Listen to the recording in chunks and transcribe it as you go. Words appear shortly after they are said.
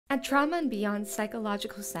At Trauma and Beyond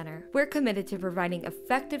Psychological Center, we're committed to providing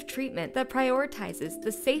effective treatment that prioritizes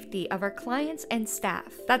the safety of our clients and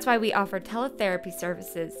staff. That's why we offer teletherapy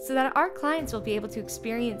services so that our clients will be able to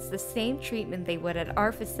experience the same treatment they would at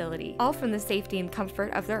our facility, all from the safety and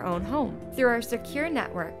comfort of their own home. Through our secure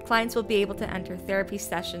network, clients will be able to enter therapy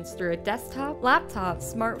sessions through a desktop, laptop,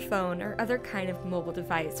 smartphone, or other kind of mobile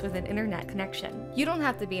device with an internet connection. You don't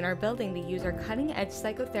have to be in our building to use our cutting-edge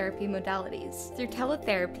psychotherapy modalities. Through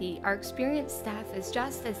teletherapy, our experienced staff is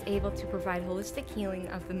just as able to provide holistic healing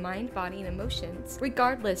of the mind, body, and emotions,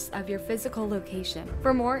 regardless of your physical location.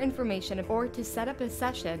 For more information or to set up a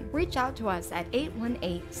session, reach out to us at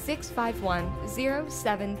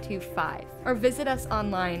 818-651-0725 or visit us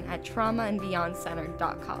online at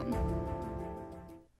traumaandbeyondcenter.com.